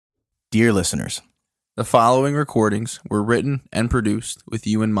Dear listeners, the following recordings were written and produced with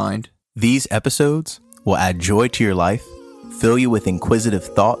you in mind. these episodes will add joy to your life, fill you with inquisitive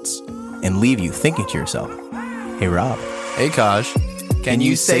thoughts, and leave you thinking to yourself, hey Rob, Hey Kaj, can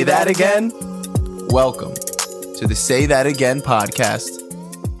you say that again? Welcome to the Say That Again podcast.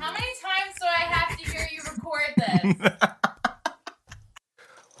 How many times do I have to hear you record this?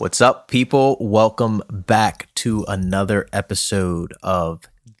 What's up, people? Welcome back to another episode of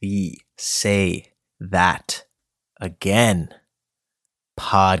the Say That Again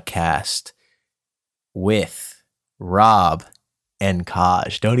podcast with Rob and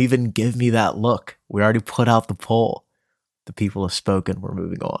Kaj. Don't even give me that look. We already put out the poll. The people have spoken. We're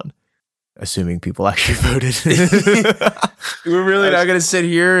moving on. Assuming people actually voted. We're really not going to sit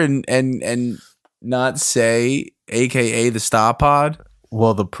here and not say AKA the Stop Pod.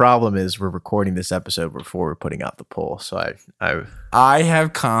 Well, the problem is we're recording this episode before we're putting out the poll. So I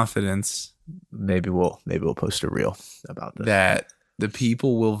have confidence maybe we'll post a reel about this. that the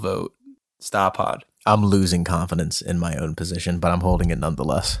people will vote Stop Pod. I'm losing confidence in my own position, but I'm holding it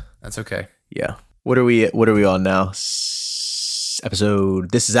nonetheless. That's okay. Yeah. What are we on now? This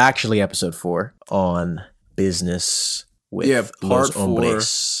is actually episode 4 on business with part Los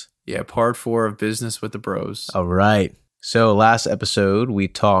Hombres. 4. Part 4 of Business with the Bros. All right. So last episode, we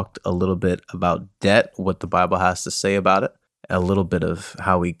talked a little bit about debt, what the Bible has to say about it, a little bit of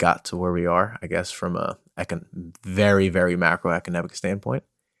how we got to where we are, I guess, from a very, very macroeconomic standpoint.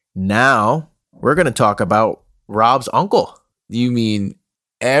 Now, we're going to talk about Rob's uncle. You mean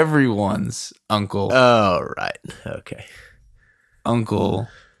everyone's uncle? Oh, right. Okay. Uncle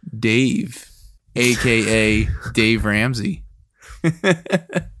Dave, aka Dave Ramsey.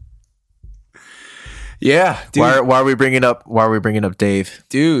 Yeah, dude. Why are we bringing up Dave?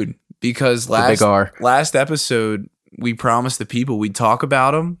 Dude, because last episode we promised the people we'd talk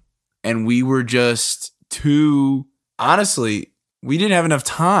about him, and we were just honestly, we didn't have enough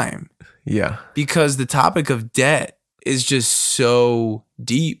time. Yeah. Because the topic of debt is just so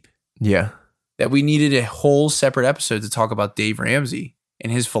deep. Yeah. That we needed a whole separate episode to talk about Dave Ramsey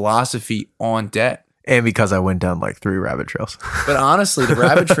and his philosophy on debt. And because I went down like 3 rabbit trails. But honestly, the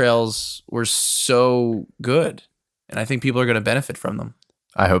rabbit trails were so good. And I think people are going to benefit from them.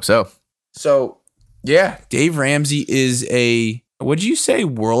 I hope so. So, yeah, Dave Ramsey is would you say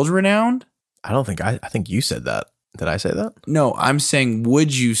world renowned? I think you said that. Did I say that? No, I'm saying,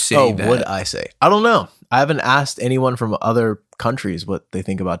 would you say that? Would I say? I don't know. I haven't asked anyone from other countries what they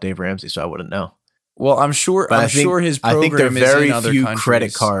think about Dave Ramsey, so I wouldn't know. Well, I'm sure his program I think there are very is in other few countries.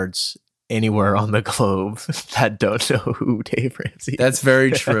 credit cards anywhere on the globe that don't know who Dave Ramsey is. That's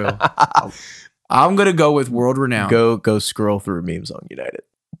very true. I'm going to go with world renowned. Go scroll through memes on United.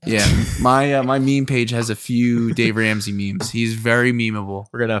 Yeah, my meme page has a few Dave Ramsey memes. He's very memeable.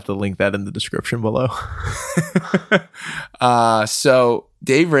 We're going to have to link that in the description below. So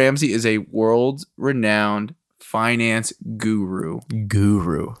Dave Ramsey is a world-renowned finance guru.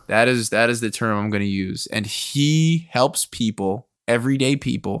 That is the term I'm going to use. And he helps people, everyday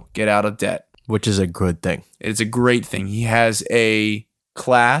people, get out of debt. Which is a good thing. It's a great thing. He has a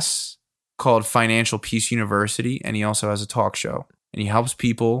class called Financial Peace University, and he also has a talk show. And he helps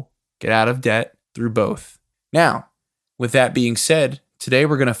people get out of debt through both. Now, with that being said, today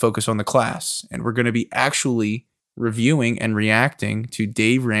we're going to focus on the class, and we're going to be actually reviewing and reacting to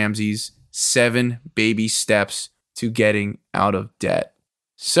Dave Ramsey's 7 baby steps to getting out of debt.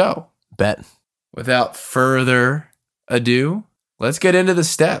 So, bet. Without further ado, let's get into the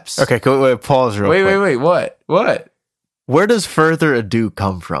steps. Okay, wait, pause real quick. Wait, what? Where does further ado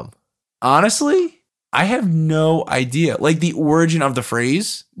come from? Honestly, I have no idea. Like the origin of the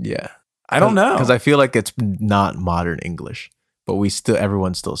phrase? Yeah. I don't know. Because I feel like it's not modern English, but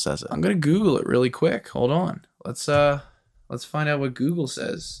everyone still says it. I'm going to Google it really quick. Hold on. Let's find out what Google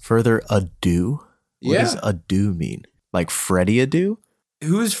says. Further ado? What does ado mean? Like Freddie Adu?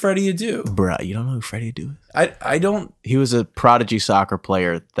 Who is Freddie Adu? Bruh, you don't know who Freddie Adu is? I don't. He was a prodigy soccer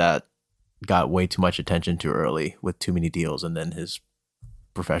player that got way too much attention too early with too many deals, and then his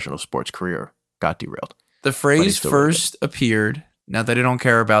professional sports career got derailed. The phrase first appeared. Not that I don't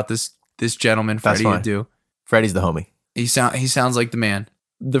care about this gentleman, Freddie Adu. Freddie's the homie. He sounds like the man.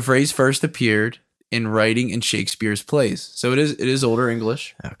 The phrase first appeared in writing in Shakespeare's plays. So it is older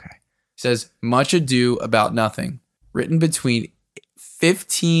English. Okay. It says, Much Ado About Nothing, written between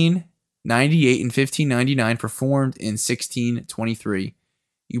 1598 and 1599, performed in 1623.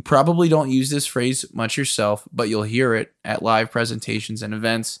 You probably don't use this phrase much yourself, but you'll hear it at live presentations and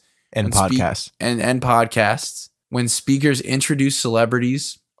events. And podcasts. And podcasts. When speakers introduce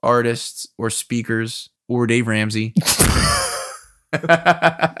celebrities, artists, or speakers, or Dave Ramsey.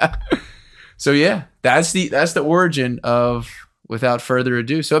 So yeah, that's the origin of without further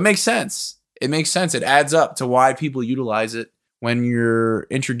ado. So it makes sense. It makes sense. It adds up to why people utilize it when you're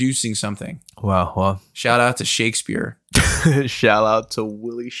introducing something. Wow. Well, Shout out to Shakespeare. shout out to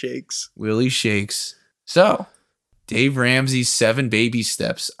Willie Shakes. Willie Shakes. So, Dave Ramsey's 7 baby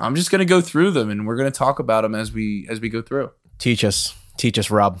steps. I'm just going to go through them and we're going to talk about them as we go through. Teach us,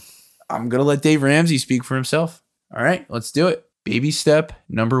 Rob. I'm going to let Dave Ramsey speak for himself. All right, let's do it. Baby step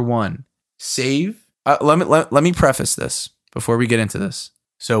number 1. Save. Let me preface this before we get into this.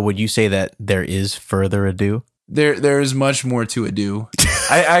 So would you say that there is further ado? There is much more to ado.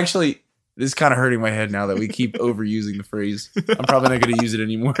 I actually, this is kind of hurting my head now that we keep overusing the phrase. I'm probably not going to use it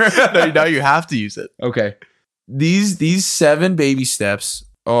anymore. Now you have to use it. Okay. These 7 baby steps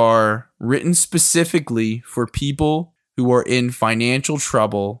are written specifically for people who are in financial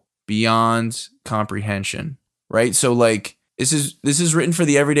trouble beyond comprehension, right? So like this is written for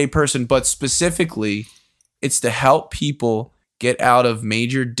the everyday person, but specifically it's to help people get out of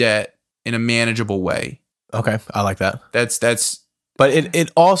major debt in a manageable way. Okay, I like that. That's But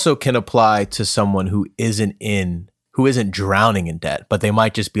it also can apply to someone who isn't drowning in debt, but they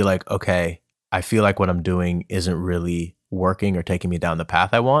might just be like, okay, I feel like what I'm doing isn't really working or taking me down the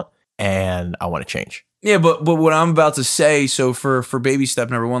path I want, and I want to change. yeah, but what I'm about to say, so for baby step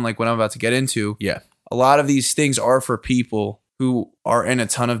number 1, like what I'm about to get into, Yeah. a lot of these things are for people who are in a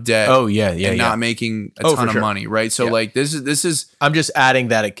ton of debt. Oh yeah, and not making a ton of money, right? So Yeah. like this is I'm just adding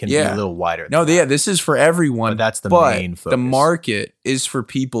that it can be Yeah. a little wider. no, than yeah, that. this is for everyone. But that's the but main focus. the market is for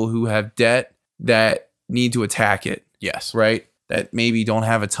people who have debt that need to attack it, Yes. right? That maybe don't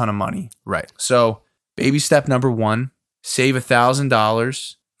have a ton of money. Right. So baby step number 1, save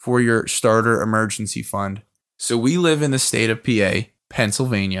 $1,000 for your starter emergency fund. So we live in the state of PA,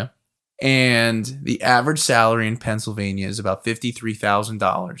 Pennsylvania, and the average salary in Pennsylvania is about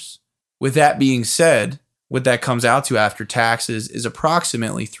 $53,000. With that being said, what that comes out to after taxes is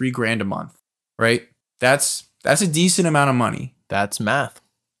approximately $3,000 a month, right? That's a decent amount of money. That's math.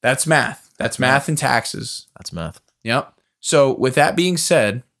 That's math. That's math and taxes. That's math. Yep. So with that being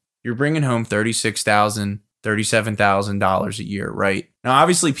said, you're bringing home $36,000, $37,000 a year, right? Now,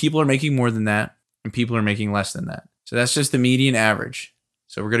 obviously, people are making more than that, and people are making less than that. So that's just the median average.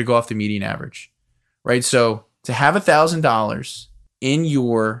 So we're going to go off the median average, right? So to have $1,000 in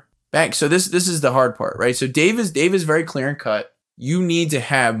your bank. So this is the hard part, right? So Dave is very clear and cut. You need to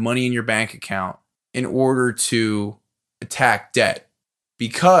have money in your bank account in order to attack debt,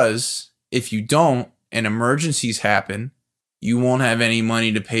 because if you don't and emergencies happen, you won't have any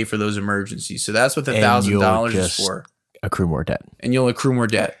money to pay for those emergencies. So that's what the And $1,000 is just for. accrue more debt. And you'll accrue more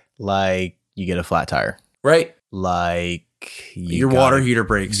debt, Like you get a flat tire. right? Like Your water heater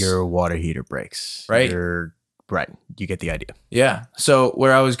breaks. Your water heater breaks. Right. Right. You get the idea. Yeah. So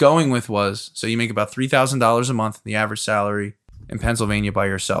where I was going with was, so you make about $3,000 a month, the average salary in Pennsylvania by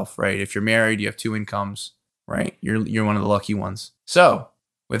yourself, right? If you're married, you have 2 incomes, right? You're one of the lucky ones. So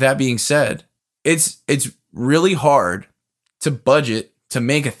with that being said, it's really hard to budget to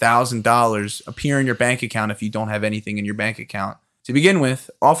make $1,000 appear in your bank account if you don't have anything in your bank account to begin with,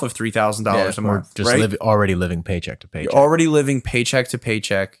 off of $3,000 a month, just right? already living paycheck to paycheck. You're already living paycheck to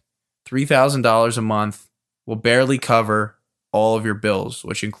paycheck. $3,000 a month will barely cover all of your bills,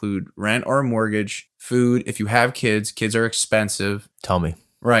 which include rent or a mortgage, food. If you have kids, kids are expensive. Tell me.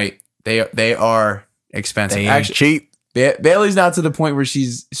 Right. They are expensive. They ain't cheap. Bailey's not to the point where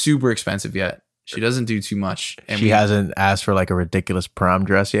she's super expensive yet. She doesn't do too much. And She hasn't asked for like a ridiculous prom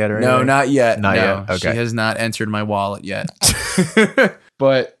dress yet, or No, anything? not yet. Not No, yet. Okay. She has not entered my wallet yet.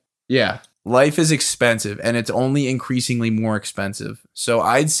 But yeah, life is expensive and it's only increasingly more expensive. So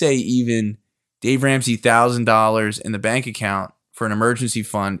I'd say even Dave Ramsey $1,000 in the bank account for an emergency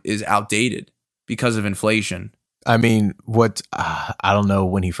fund is outdated because of inflation. I mean, I don't know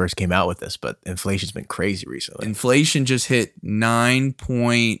when he first came out with this, but inflation's been crazy recently. Inflation just hit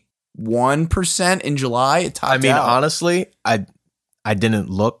 9.1% in July. It topped I mean, out. honestly, I didn't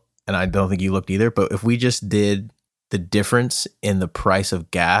look, and I don't think you looked either, but if we just did the difference in the price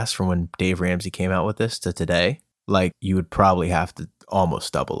of gas from when Dave Ramsey came out with this to today, like you would probably have to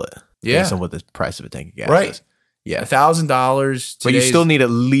almost double it. Yeah. Based on what the price of a tank of gas Right. is. Yeah. $1,000. But you still need at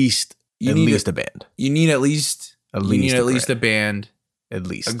least a band. You need at least At you least need a at least a grand. band, At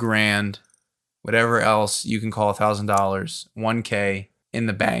least. a grand, whatever else you can call $1,000, $1,000 in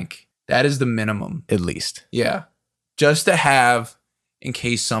the bank. That is the minimum. At least. Yeah. Just to have in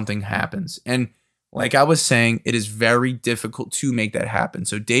case something happens. And like I was saying, it is very difficult to make that happen.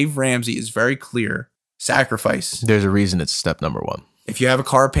 So Dave Ramsey is very clear. Sacrifice. There's a reason it's step number 1. If you have a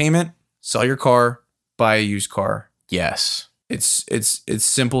car payment, sell your car, buy a used car. Yes. It's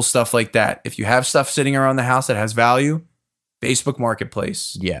simple stuff like that. If you have stuff sitting around the house that has value, Facebook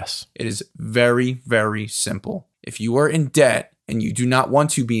Marketplace. Yes. It is very, very simple. If you are in debt and you do not want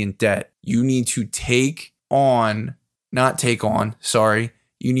to be in debt, you need to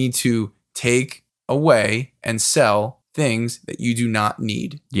you need to take away and sell things that you do not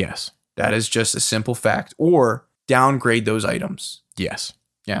need. Yes. That is just a simple fact. Or downgrade those items. Yes.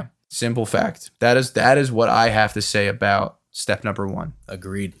 Yeah. Simple fact. That is what I have to say about step number 1.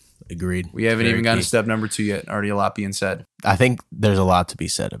 Agreed. We haven't Very even gotten key. to step number 2 yet. Already a lot being said. I think there's a lot to be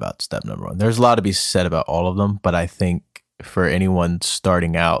said about step number 1. There's a lot to be said about all of them, but I think for anyone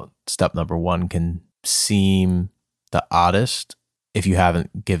starting out, step number 1 can seem the oddest if you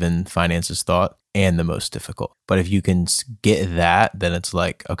haven't given finances thought, and the most difficult. But if you can get that, then it's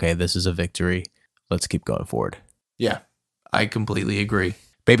like, okay, this is a victory. Let's keep going forward. Yeah, I completely agree.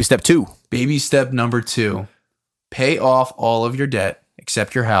 Baby step 2. Baby step number 2, pay off all of your debt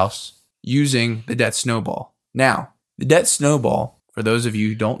except your house using the debt snowball. Now, the debt snowball, for those of you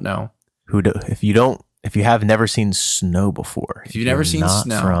who don't know, If you have never seen snow before, If you've never seen not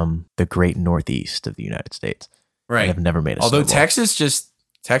snow. from the great Northeast of the United States, right? have never made a Although snowball. Texas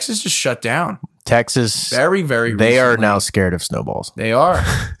just shut down. Texas, Very, very they are recently. now scared of snowballs. They are.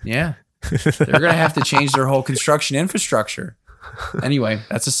 Yeah. They're going to have to change their whole construction infrastructure. Anyway,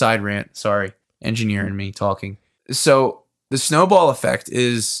 that's a side rant. Sorry. Engineer and me talking. So the snowball effect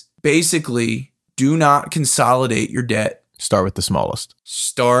is basically do not consolidate your debt. Start with the smallest.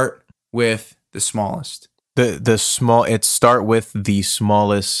 Start with the smallest Start with the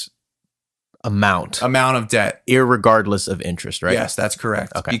smallest amount, amount of debt. irregardless of interest, right? Yes, that's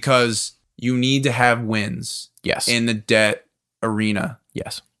correct. Okay. Because you need to have wins Yes. in the debt arena.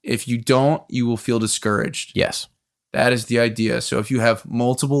 Yes. If you don't, you will feel discouraged. Yes. That is the idea. So if you have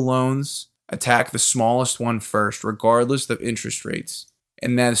multiple loans, attack the smallest one first, regardless of interest rates.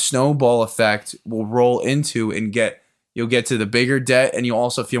 And that snowball effect will roll into and you'll get to the bigger debt, and you'll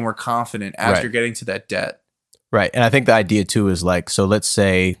also feel more confident after Right. getting to that debt. Right. And I think the idea too is like, so let's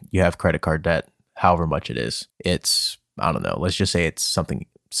say you have credit card debt, however much it is. It's, I don't know, let's just say it's something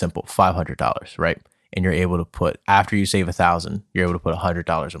simple, $500, right? And you're able to put, after you save $1,000, you're able to put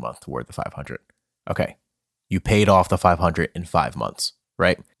 $100 a month toward the 500. Okay. You paid off the 500 in 5 months,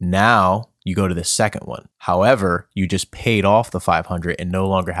 right? Now you go to the second one. However, you just paid off the 500 and no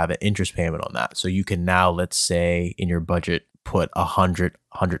longer have an interest payment on that. So you can now, let's say in your budget, put 100,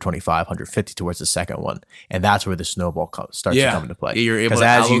 125, 150 towards the second one. And that's where the snowball starts to come into play. You're able 'Cause to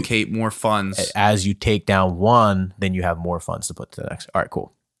as allocate more funds. as you take down one, then you have more funds to put to the next. All right,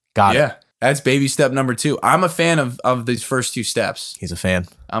 cool. Got it. Yeah. That's baby step number 2. I'm a fan of these first 2 steps. He's a fan.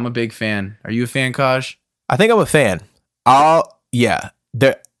 I'm a big fan. Are you a fan, Kaj? I think I'm a fan. I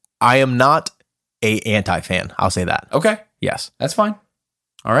am not a anti-fan. I'll say that. Okay. Yes. That's fine.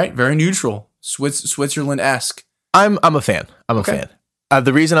 All right. Very neutral. Switzerland-esque. I'm a fan. I'm Okay. a fan.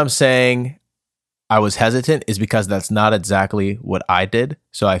 The reason I'm saying I was hesitant is because that's not exactly what I did.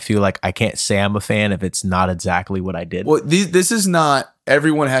 So I feel like I can't say I'm a fan if it's not exactly what I did. Well, this is not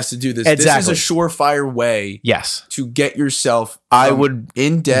everyone has to do this. Exactly. This is a surefire way Yes. to get yourself I from would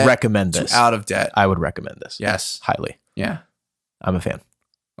in debt recommend to this. out of debt. I would recommend this. Yes. Highly. Yeah. I'm a fan.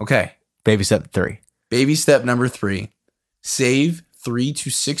 Okay. Baby step 3. Baby step number 3. Save 3 to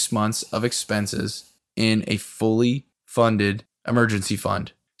 6 months of expenses in a fully funded emergency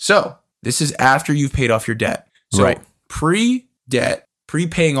fund. So this is after you've paid off your debt. So Right.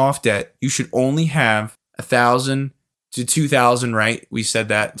 pre-paying off debt, you should only have $1,000 to $2,000, right? We said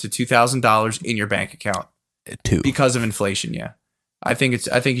that, to $2,000 in your bank account 2. because of inflation. Yeah. I think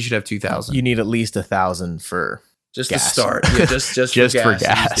you should have 2,000. You need at least 1,000 for Just gas. to start. Yeah, just Just for for gas,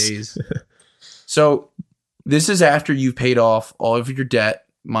 gas. these days. So this is after you've paid off all of your debt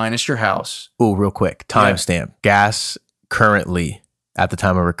minus your house. Oh, real quick. Timestamp. Gas currently, at the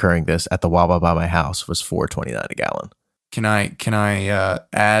time of recurring this, at the Wawa by my house was $4.29 a gallon. Can I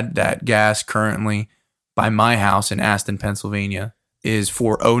add that gas currently by my house in Aston, Pennsylvania is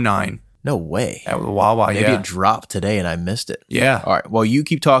 $4.09 No way. at the Wawa? Maybe Yeah. it dropped today and I missed it. Yeah. All right. Well, you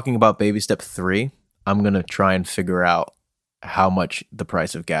keep talking about baby step 3. I'm going to try and figure out how much the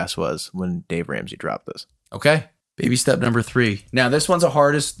price of gas was when Dave Ramsey dropped this. Okay. Baby step number 3. Now this one's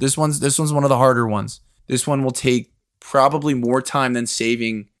this one's one of the harder ones. This one will take probably more time than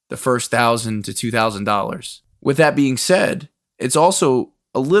saving the first $1,000 to $2,000. With that being said, it's also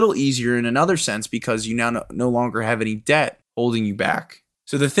a little easier in another sense because you now no longer have any debt holding you back.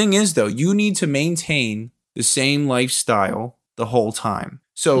 So the thing is though, you need to maintain the same lifestyle the whole time.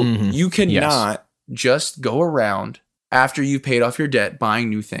 So Mhm. you cannot just go around after you've paid off your debt buying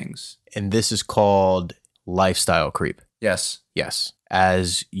new things. And this is called lifestyle creep. Yes. Yes.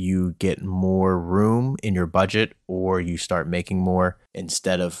 As you get more room in your budget or you start making more,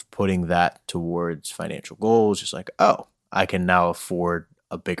 instead of putting that towards financial goals, just like, oh, I can now afford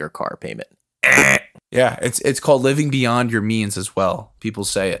a bigger car payment. Yeah, it's called living beyond your means as well. People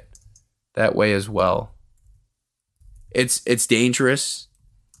say it that way as well. It's dangerous.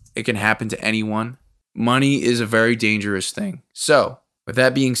 It can happen to anyone. Money is a very dangerous thing. So, with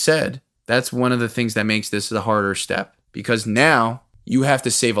that being said, that's one of the things that makes this a harder step, because now you have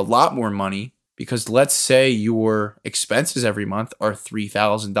to save a lot more money, because let's say your expenses every month are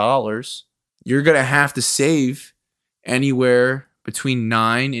 $3,000. You're going to have to save anywhere between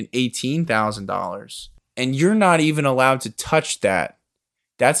 $9,000 and $18,000. And you're not even allowed to touch that.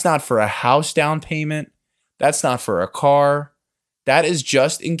 That's not for a house down payment. That's not for a car. That is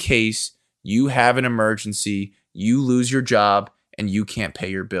just in case you have an emergency, you lose your job, and you can't pay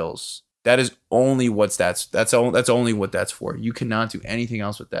your bills. That is only that's only what that's for. You cannot do anything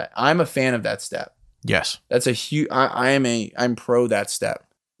else with that. I'm a fan of that step. Yes. That's a huge. I'm pro that step.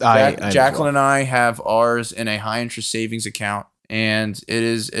 I Jacqueline and I have ours in a high interest savings account, and it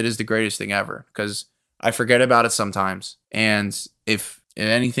is the greatest thing ever, because I forget about it sometimes, and if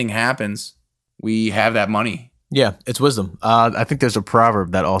anything happens, we have that money. Yeah, it's wisdom. I think there's a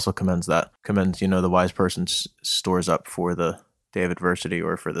proverb that also commends that. The wise person stores up for the day of adversity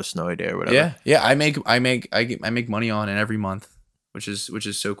or for the snowy day or whatever. Yeah. I make money on it every month, which is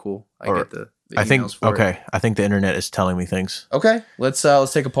so cool. I get the emails for it. I think the internet is telling me things. Okay, let's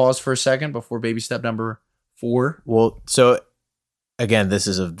take a pause for a second before baby step number 4. Well, so again, this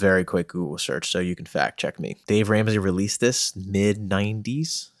is a very quick Google search, so you can fact check me. Dave Ramsey released this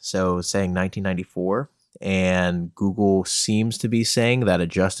mid-90s, so saying 1994. And Google seems to be saying that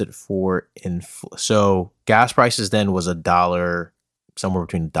adjusted for so gas prices then was $1, somewhere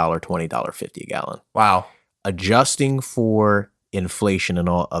between $1.20, $1.50 a gallon. Wow. Adjusting for inflation and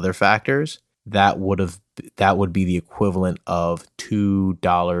all other factors, that would be the equivalent of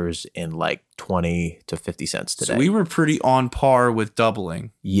 $2.20 to 50 cents today. So we were pretty on par with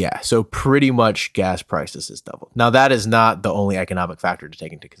doubling. Yeah, so pretty much gas prices is doubled. Now that is not the only economic factor to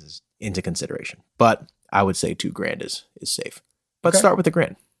take into consideration, but I would say $2,000 is safe. But start with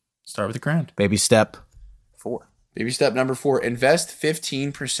 $1,000. Start with $1,000. Baby step 4. Baby step number 4, invest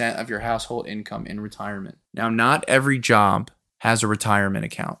 15% of your household income in retirement. Now, not every job has a retirement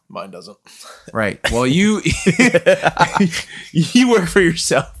account. Mine doesn't. Right. Well, you work for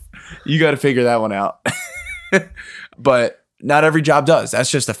yourself. You got to figure that one out. But not every job does.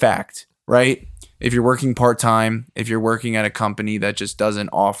 That's just a fact, right? If you're working part-time, if you're working at a company that just doesn't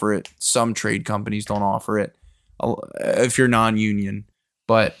offer it, some trade companies don't offer it, if you're non-union.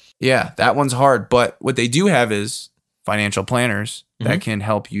 But yeah, that one's hard. But what they do have is financial planners that can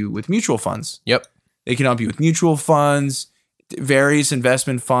help you with mutual funds. Yep. They can help you with mutual funds, various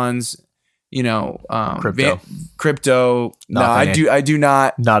investment funds, crypto. No, I do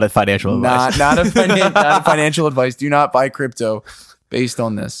not. Not a financial advice. Not a financial advice. Do not buy crypto based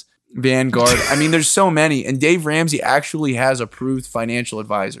on this. Vanguard. I mean, there's so many. And Dave Ramsey actually has approved financial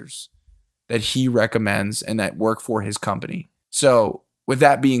advisors that he recommends and that work for his company. So with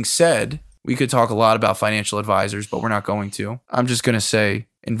that being said, we could talk a lot about financial advisors, but we're not going to. I'm just going to say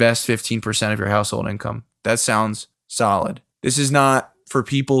invest 15% of your household income. That sounds solid. This is not for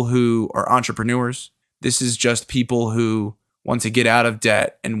people who are entrepreneurs. This is just people who want to get out of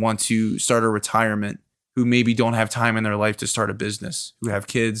debt and want to start a retirement, who maybe don't have time in their life to start a business, who have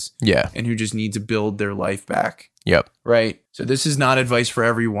kids, and who just need to build their life back. Yep. Right. So this is not advice for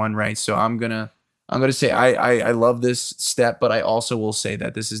everyone, right? So I'm gonna say I love this step, but I also will say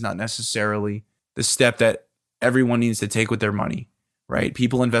that this is not necessarily the step that everyone needs to take with their money, right?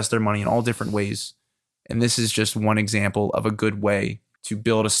 People invest their money in all different ways, and this is just one example of a good way to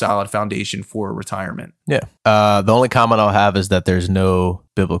build a solid foundation for retirement. Yeah. The only comment I'll have is that there's no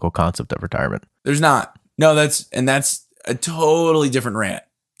biblical concept of retirement. There's not. No, that's a totally different rant.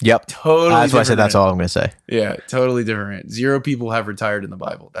 Yep. Totally. That's why I said that's all I'm going to say. Yeah, totally different rant. 0 people have retired in the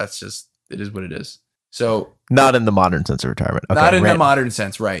Bible. That's just, it is what it is. So not in the modern sense of retirement. Okay, not in the modern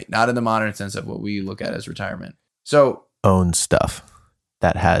sense, right? Not in the modern sense of what we look at as retirement. So own stuff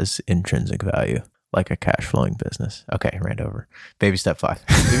that has intrinsic value, like a cash flowing business. Okay, ran over. Baby step 5.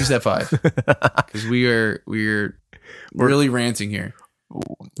 Baby step 5. Because we're really ranting here.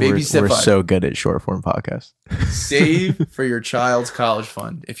 Baby step 5. We're so good at short form podcasts. Save for your child's college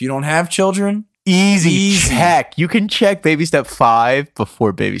fund. If you don't have children, easy check. You can check baby step 5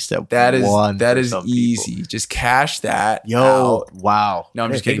 before baby step 1. That is easy. People. Just cash that. Yo, out. Wow. No,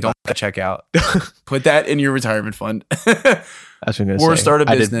 I'm just kidding. Don't check out. Put that in your retirement fund. I was going to Or say. start a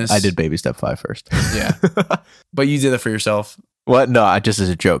business. I did baby step 5 first. Yeah. But you did it for yourself. What? No, I just as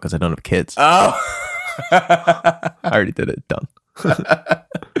a joke because I don't have kids. Oh. I already did it. Done.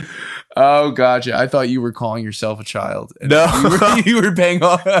 Oh, gotcha. I thought you were calling yourself a child. And No. you were paying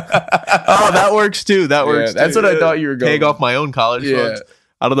off. Oh, that works too. That works. That's too. what I thought you were going. Paying off my own college Yeah. funds.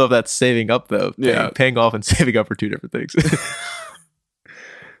 I don't know if that's saving up though. Yeah. Paying off and saving up are 2 different things.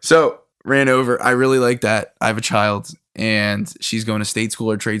 So ran over. I really like that. I have a child and she's going to state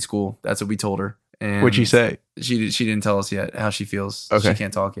school or trade school. That's what we told her. And What'd you say? She didn't tell us yet how she feels. Okay. She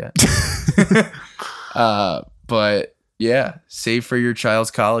can't talk yet. But yeah, save for your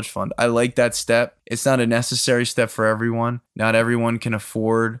child's college fund. I like that step. It's not a necessary step for everyone. Not everyone can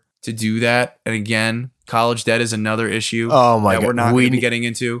afford to do that. And again, college debt is another issue Oh my that god. we're not going to be getting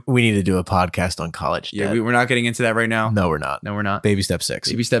into. We need to do a podcast on college Yeah, debt. we're not getting into that right now. No, we're not. No, we're not. Baby step 6.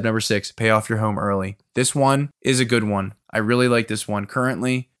 Baby step number 6, pay off your home early. This one is a good one. I really like this one.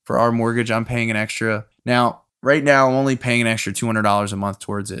 Currently, for our mortgage, I'm paying an extra. Now, right now, I'm only paying an extra $200 a month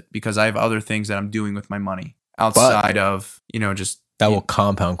towards it because I have other things that I'm doing with my money outside of, just. That will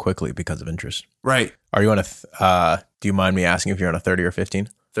compound quickly because of interest. Right. Are you on a, do you mind me asking if you're on a 30 or 15?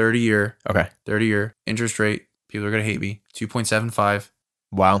 30 year. Okay. 30 year interest rate. People are going to hate me. 2.75.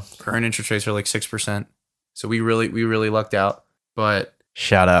 Wow. Current interest rates are like 6%. So we really lucked out. But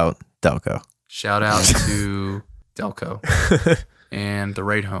Shout out Delco. shout out to Delco and the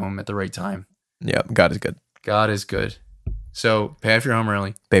right home at the right time. Yeah, God is good. God is good. So pay off your home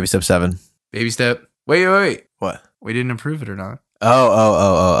early. Baby step 7. Baby step. Wait. What? We didn't approve it or not.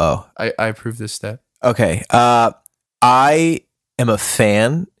 Oh. I approve this step. Okay. I am a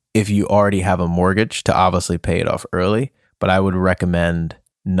fan if you already have a mortgage to obviously pay it off early, but I would recommend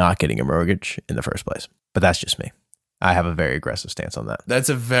not getting a mortgage in the first place. But that's just me. I have a very aggressive stance on that. That's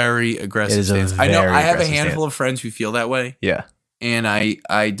a very aggressive It is a stance. I know very I have a aggressive handful of friends who feel that way, Yeah, and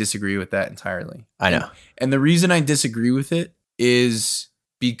I disagree with that entirely. I know. And the reason I disagree with it is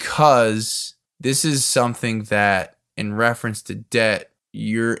because this is something that, in reference to debt,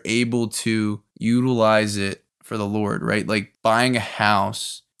 you're able to utilize it for the Lord, right? Like buying a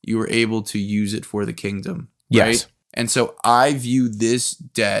house, you were able to use it for the kingdom, Yes. right? And so I view this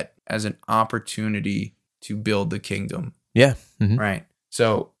debt as an opportunity to build the kingdom, Yeah. Mhm. right?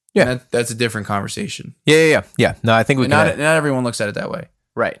 So Yeah. that's a different conversation. Yeah. No, I think we Not can. not everyone looks at it that way.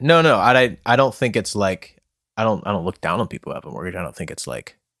 Right. No. I don't think it's like I don't look down on people who have a mortgage. I don't think it's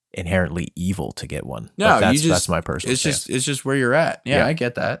like inherently evil to get one. No, But that's, you just that's my personal. it's just where you're at. Yeah, Yeah. I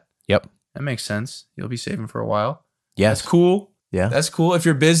get that. Yep. That makes sense. You'll be saving for a while. Yes. That's cool. Yeah. That's cool. If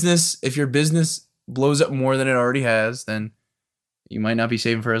your business blows up more than it already has, then you might not be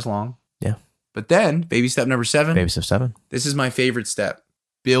saving for as long. Yeah. But then, baby step number 7. Baby step 7. This is my favorite step.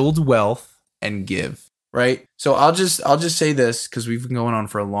 Build wealth and give. Right? So I'll just say this because we've been going on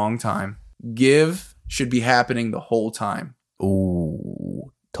for a long time. Give should be happening the whole time.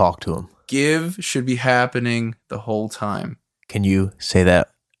 Ooh. Talk to him. Give should be happening the whole time. Can you say that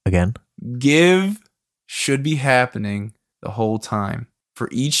again? Give should be happening the whole time. For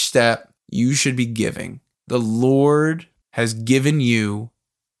each step, you should be giving. The Lord has given you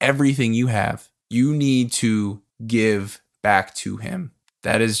everything you have. You need to give back to Him.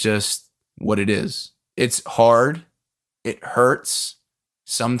 That is just what it is. It's hard. It hurts.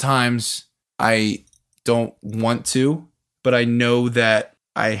 Sometimes I don't want to, but I know that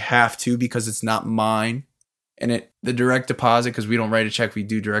I have to because it's not mine. And the direct deposit, because we don't write a check, we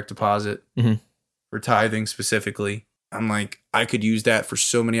do direct deposit for tithing specifically. I'm like, I could use that for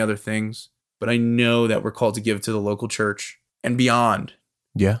so many other things, but I know that we're called to give to the local church and beyond,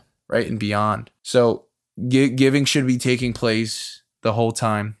 Yeah. right? And beyond. So giving should be taking place the whole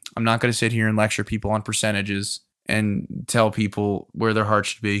time. I'm not going to sit here and lecture people on percentages and tell people where their heart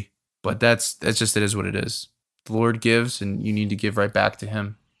should be, but that's just, it is what it is. The Lord gives and you need to give right back to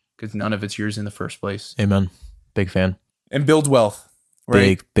Him because none of it's yours in the first place. Amen. Big fan. And build wealth,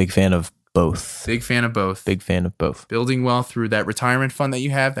 right? Big fan of both. Big fan of both. Big fan of both. Building wealth through that retirement fund that you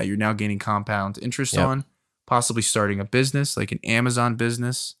have that you're now gaining compound interest Yep. on, possibly starting a business like an Amazon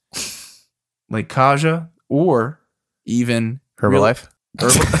business like Kaja, or even Herbalife.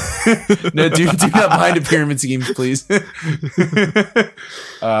 No, do not buy into pyramid schemes, please.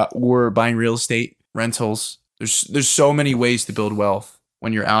 Or buying real estate, rentals. There's so many ways to build wealth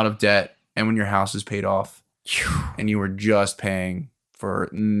when you're out of debt and when your house is paid off and you are just paying for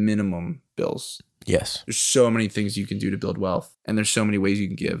minimum bills. Yes. There's so many things you can do to build wealth, and there's so many ways you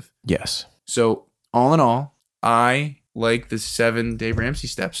can give. Yes. So all in all, I like the 7 Dave Ramsey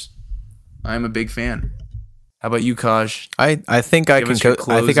steps. I'm a big fan. How about you, Kaj? I think I Give can us your I think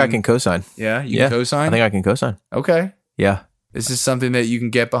I closing- can co-sign. Yeah, you Yeah, can co-sign? I think I can co-sign. Okay. Yeah. This is something that you can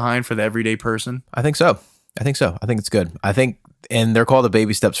get behind for the everyday person. I think so. I think it's good. And they're called the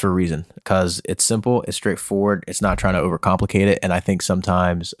baby steps for a reason, because it's simple, it's straightforward, it's not trying to overcomplicate it. And I think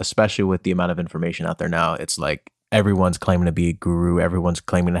sometimes, especially with the amount of information out there now, it's like everyone's claiming to be a guru. Everyone's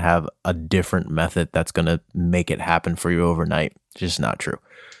claiming to have a different method that's going to make it happen for you overnight. It's just not true.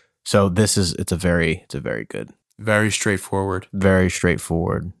 So it's a very good, Very straightforward. very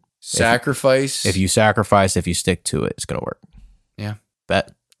straightforward. Sacrifice. If you sacrifice, if you stick to it, it's going to work. Yeah.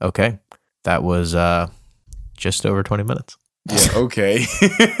 Bet. Okay. That was just over 20 minutes. Yeah, okay.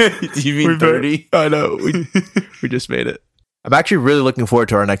 Do you mean 30? I know. We just made it. I'm actually really looking forward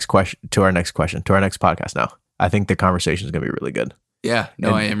to our next podcast now. I think the conversation is going to be really good. Yeah.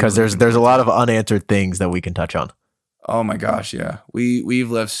 No, I am. Because really there's a lot of unanswered things that we can touch on. Oh my gosh, yeah. We've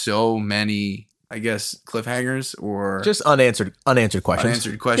left so many, I guess, cliffhangers or Just unanswered questions.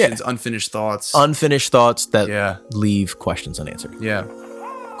 unanswered questions, Yeah. unfinished thoughts. Unfinished thoughts that Yeah. leave questions unanswered. Yeah.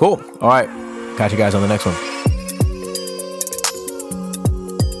 Cool. All right. Catch you guys on the next one.